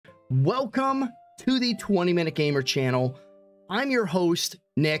Welcome to the 20-Minute Gamer channel. I'm your host,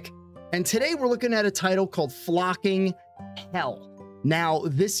 Nick, and today we're looking at a title called Flocking Hell. Now,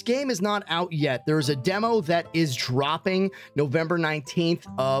 this game is not out yet. There's a demo that is dropping November 19th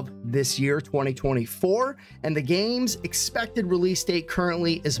of this year, 2024, and the game's expected release date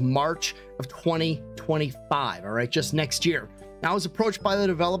currently is March of 2025, all right, just next year. Now, I was approached by the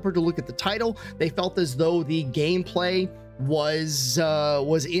developer to look at the title. They felt as though the gameplay was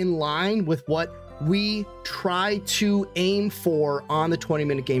in line with what we try to aim for on the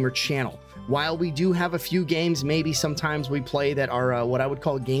 20-Minute Gamer channel. While we do have a few games, maybe sometimes we play that are what I would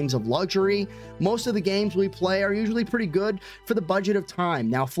call games of luxury, most of the games we play are usually pretty good for the budget of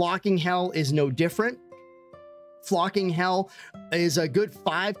time. Now, Flocking Hell is no different. Flocking Hell is a good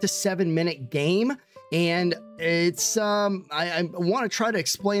 5 to 7 minute game. And it's, I want to try to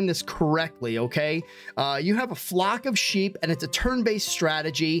explain this correctly, okay? You have a flock of sheep, and it's a turn-based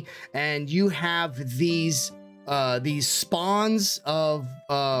strategy, and you have these spawns of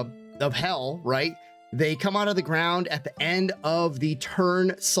hell, right? They come out of the ground at the end of the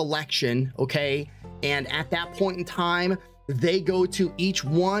turn selection, okay? And at that point in time, they go to each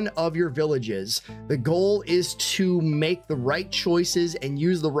one of your villages. The goal is to make the right choices and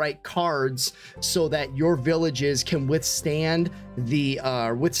use the right cards so that your villages can withstand the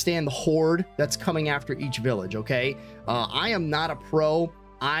horde that's coming after each village, okay? I am not a pro.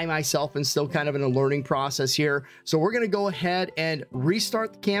 I myself am still kind of in a learning process here. So we're going to go ahead and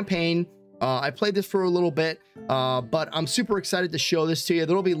restart the campaign. I played this for a little bit, but I'm super excited to show this to you.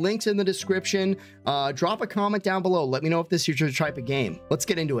 There'll be links in the description. Drop a comment down below. Let me know if this is your type of game. Let's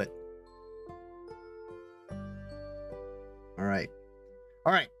get into it. All right.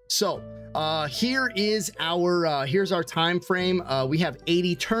 So here's our time frame. We have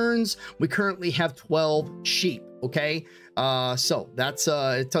 80 turns. We currently have 12 sheep. Okay. So that's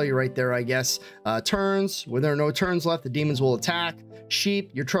I tell you right there, I guess. Turns, when there are no turns left, the demons will attack.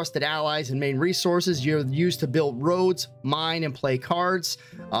 Sheep, your trusted allies and main resources you're used to build roads, mine, and play cards.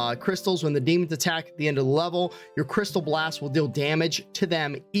 Crystals, when the demons attack at the end of the level, your crystal blast will deal damage to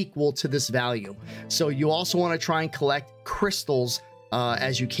them equal to this value. So you also want to try and collect crystals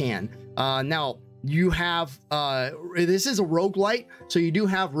as you can. Now, you have this is a roguelite, so you do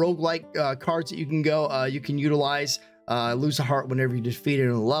have roguelite cards that you can utilize. Lose a heart whenever you defeat it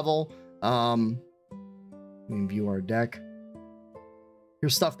in a level. We can view our deck.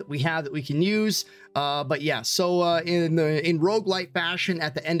 Here's stuff that we have that we can use. But yeah, so in roguelite fashion,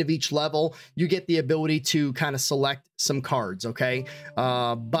 at the end of each level, you get the ability to kind of select some cards, okay?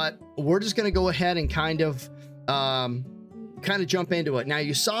 But we're just gonna go ahead and kind of jump into it. Now,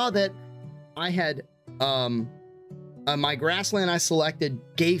 you saw that I had my grassland I selected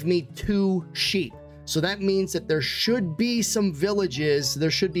gave me 2 sheep. So that means that there should be some villages.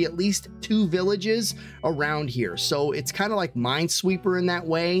 There should be at least 2 villages around here. So it's kind of like Minesweeper in that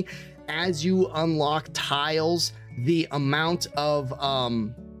way. As you unlock tiles, the amount of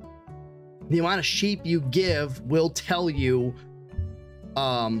sheep you give will tell you.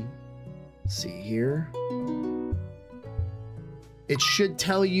 Let's see here. It should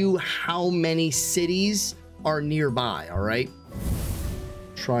tell you how many cities are nearby. All right.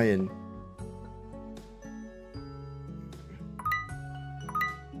 Try and.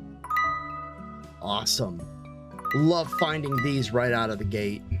 Awesome. Love finding these right out of the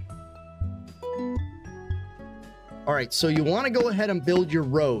gate. All right, so you want to go ahead and build your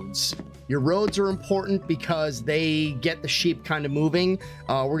roads. Your roads are important because they get the sheep kind of moving.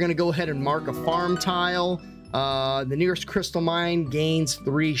 We're going to go ahead and mark a farm tile. The nearest crystal mine gains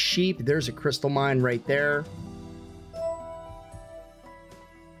 3 sheep. There's a crystal mine right there.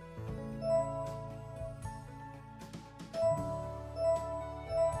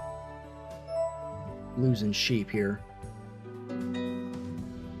 Losing sheep here.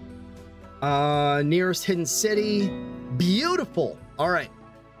 Nearest hidden city. Beautiful. All right.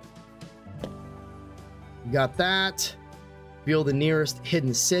 Got that. Build the nearest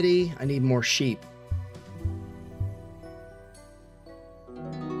hidden city. I need more sheep.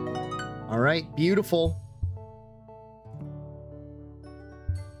 All right. Beautiful.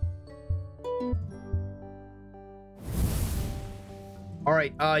 All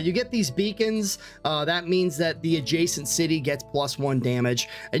right, you get these beacons. That means that the adjacent city gets +1 damage.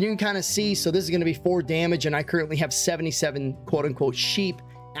 And you can kind of see, so this is going to be 4 damage, and I currently have 77 quote-unquote sheep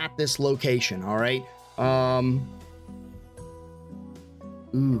at this location, all right?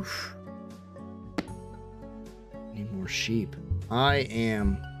 Oof. Need more sheep. I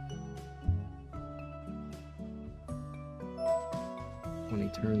am... 20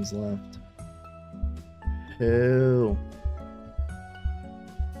 turns left. Hell.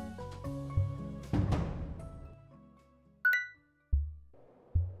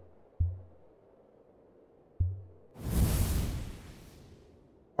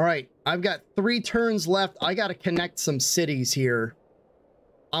 All right, I've got 3 turns left. I got to connect some cities here.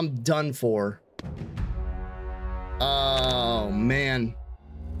 I'm done for. Oh, man.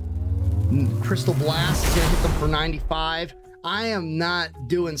 Crystal Blast is going to hit them for 95. I am not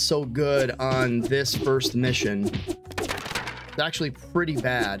doing so good on this first mission. It's actually pretty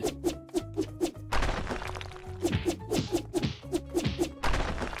bad.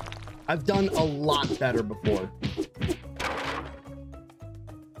 I've done a lot better before.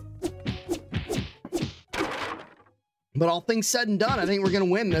 But all things said and done, I think we're going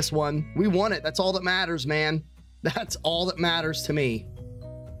to win this one. We won it. That's all that matters, man. That's all that matters to me.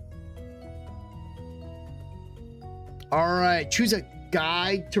 All right. Choose a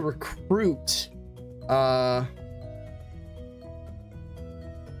guide to recruit. Play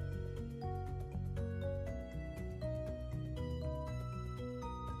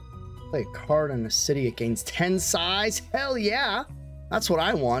a card on the city. It gains 10 size. Hell yeah. That's what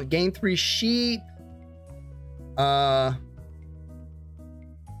I want. Gain 3 sheep. I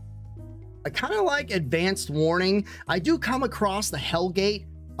kind of like advanced warning. I do come across the Hellgate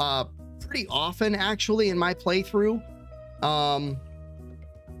pretty often actually in my playthrough.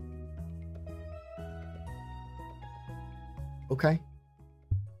 Okay.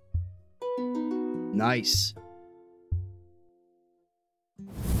 Nice.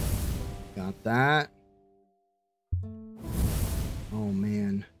 Got that. Oh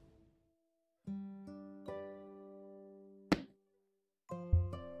man.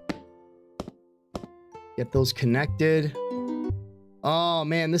 Get those connected. Oh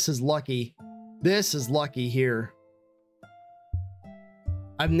man, this is lucky. This is lucky here.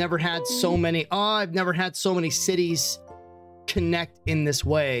 I've never had so many. Oh, I've never had so many cities connect in this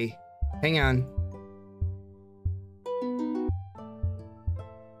way. Hang on.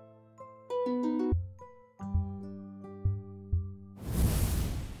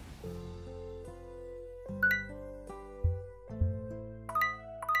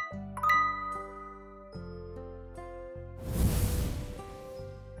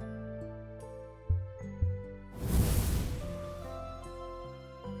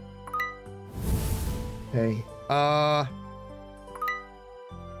 Okay.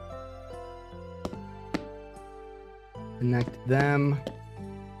 Connect them.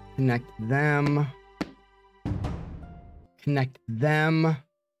 Connect them. Connect them.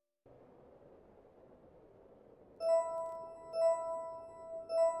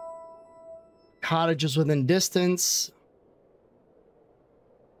 Cottages within distance.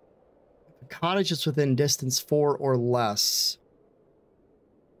 Cottages within distance 4 or less.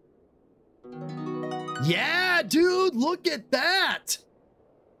 Yeah, dude, look at that.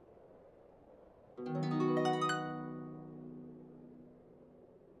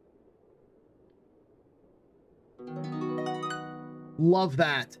 Love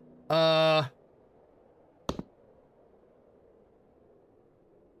that. Oh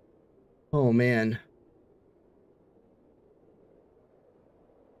man.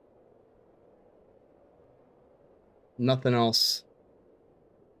 Nothing else.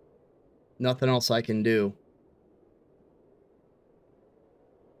 Nothing else I can do.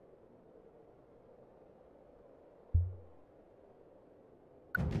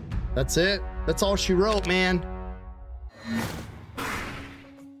 That's it. That's all she wrote, man.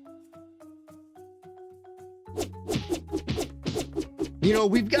 You know,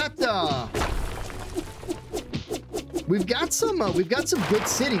 we've got some good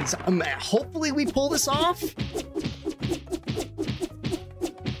cities. Hopefully we pull this off.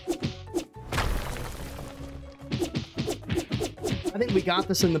 I think we got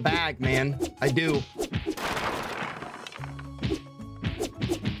this in the bag, man. I do.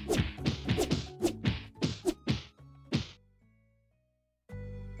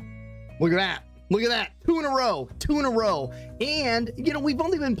 Look at that. Look at that. 2 in a row. 2 in a row. And, you know, we've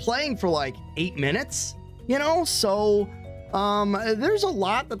only been playing for like 8 minutes, you know? So, there's a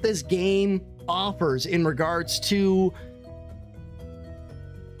lot that this game offers in regards to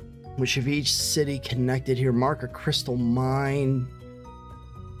which of each city connected here. Mark a crystal mine.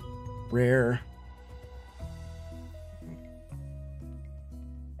 Rare.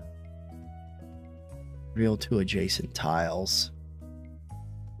 Reveal 2 adjacent tiles.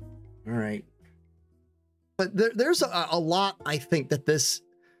 All right. But there's a lot, I think, that this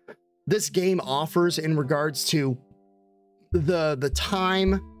game offers in regards to the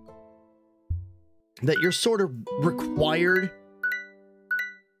time that you're sort of required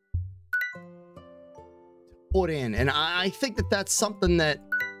to put in. And I think that that's something that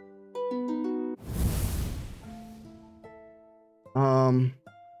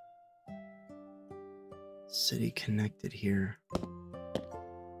city connected here.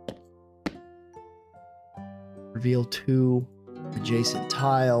 Reveal 2 adjacent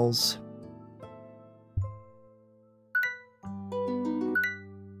tiles.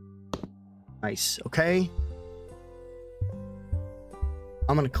 Nice. Okay.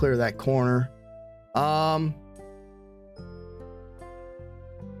 I'm gonna clear that corner.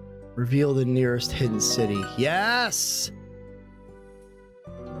 Reveal the nearest hidden city. Yes!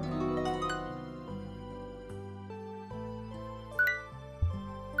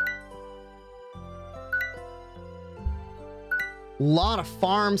 Lot of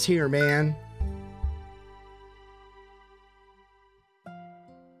farms here, man.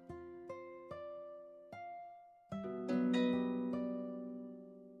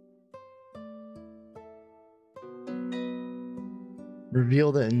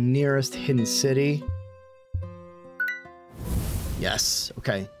 Reveal the nearest hidden city. Yes.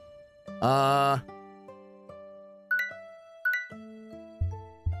 Okay. How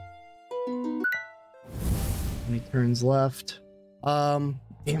many turns left? Damn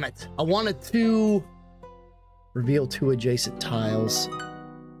it. I wanted to reveal 2 adjacent tiles.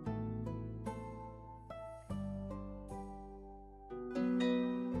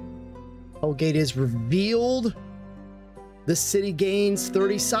 Oh, gate is revealed. The city gains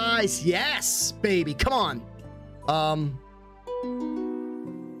 30 size. Yes, baby. Come on.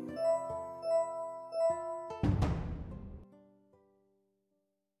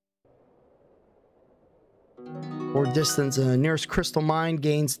 Or distance, nearest crystal mine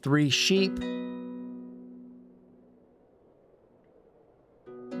gains 3 sheep. Come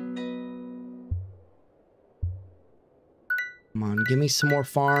on, give me some more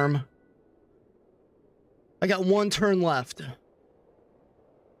farm. I got 1 turn left.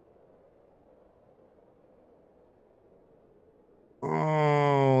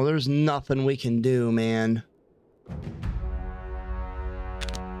 Oh, there's nothing we can do, man.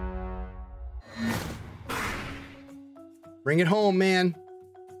 Bring it home, man.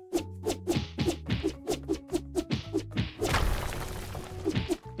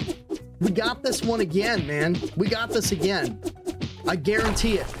 We got this one again, man. We got this again. I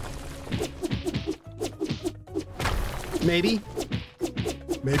guarantee it. Maybe.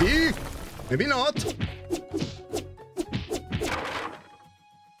 Maybe. Maybe not.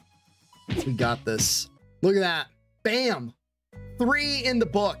 We got this. Look at that. Bam. 3 in the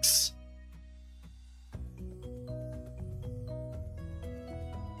books.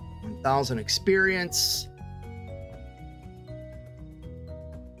 1,000 experience.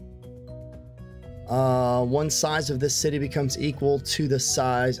 One size of this city becomes equal to the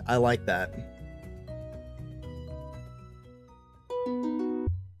size. I like that.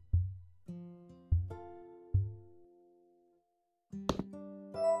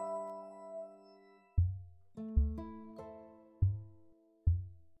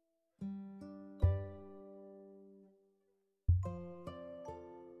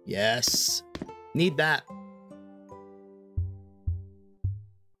 Yes. Need that.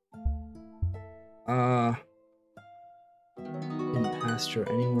 In pasture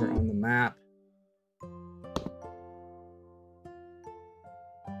anywhere on the map.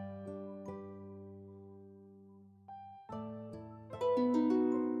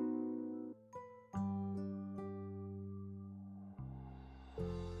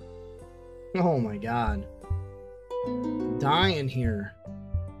 Oh my God. Dying here.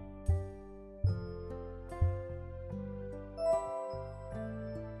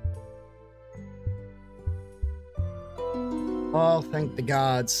 Oh, thank the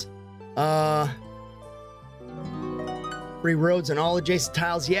gods. Free roads and all adjacent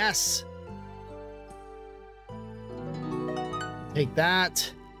tiles, yes. Take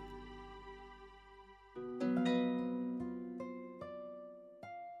that.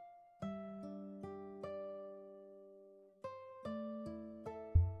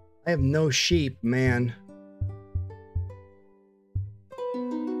 I have no sheep, man.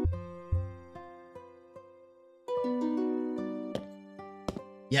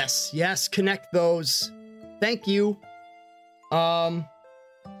 Yes, yes, connect those. Thank you. I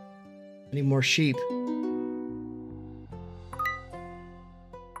need more sheep.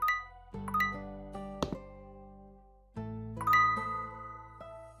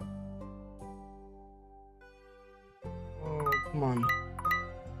 Oh, come on.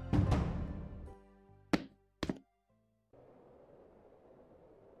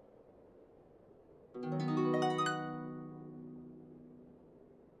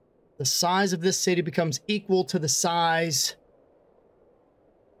 The size of this city becomes equal to the size.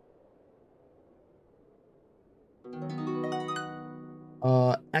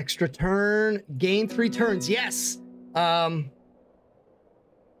 Extra turn, gain 3 turns. Yes.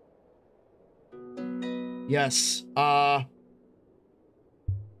 Yes.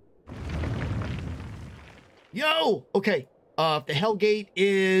 Yo! Okay. The Hellgate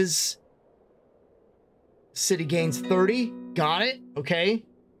is... City gains 30. Got it. Okay.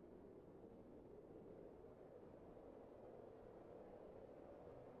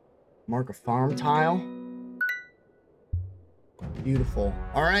 Mark a farm tile. Beautiful.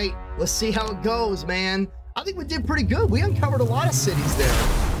 All right. Let's see how it goes, man. I think we did pretty good. We uncovered a lot of cities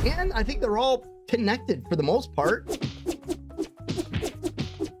there. And I think they're all connected for the most part.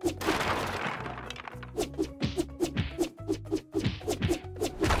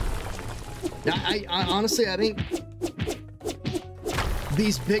 I honestly, I think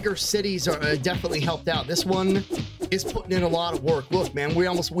these bigger cities are definitely helped out. This one is putting in a lot of work. Look, man, we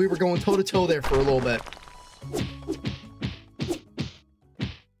were going toe to toe there for a little bit.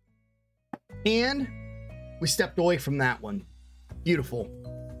 And we stepped away from that one. Beautiful.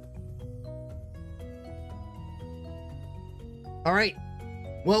 All right.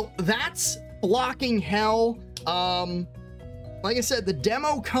 Well, that's Flocking Hell. Like I said, the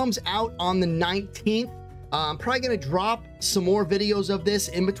demo comes out on the 19th. I'm probably going to drop some more videos of this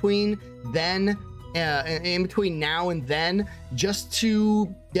in between now and then, just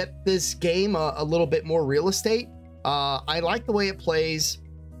to get this game a little bit more real estate. I like the way it plays.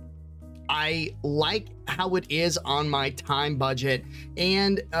 I like how it is on my time budget,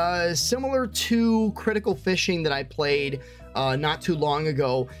 and similar to Critical Fishing that I played not too long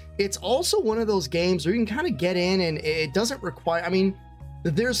ago, it's also one of those games where you can kind of get in and it doesn't require, I mean,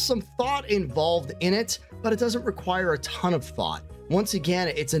 there's some thought involved in it, but it doesn't require a ton of thought. Once again,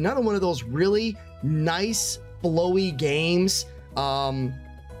 it's another one of those really nice, flowy games. We can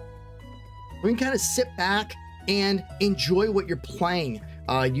kind of sit back and enjoy what you're playing.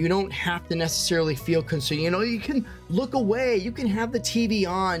 You don't have to necessarily feel consumed. You know, you can look away, you can have the TV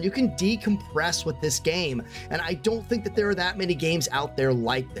on, you can decompress with this game. And I don't think that there are that many games out there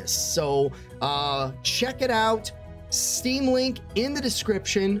like this. So check it out. Steam link in the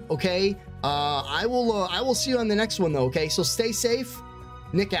description, okay? I will see you on the next one though, okay? So stay safe.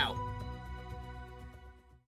 Nick out.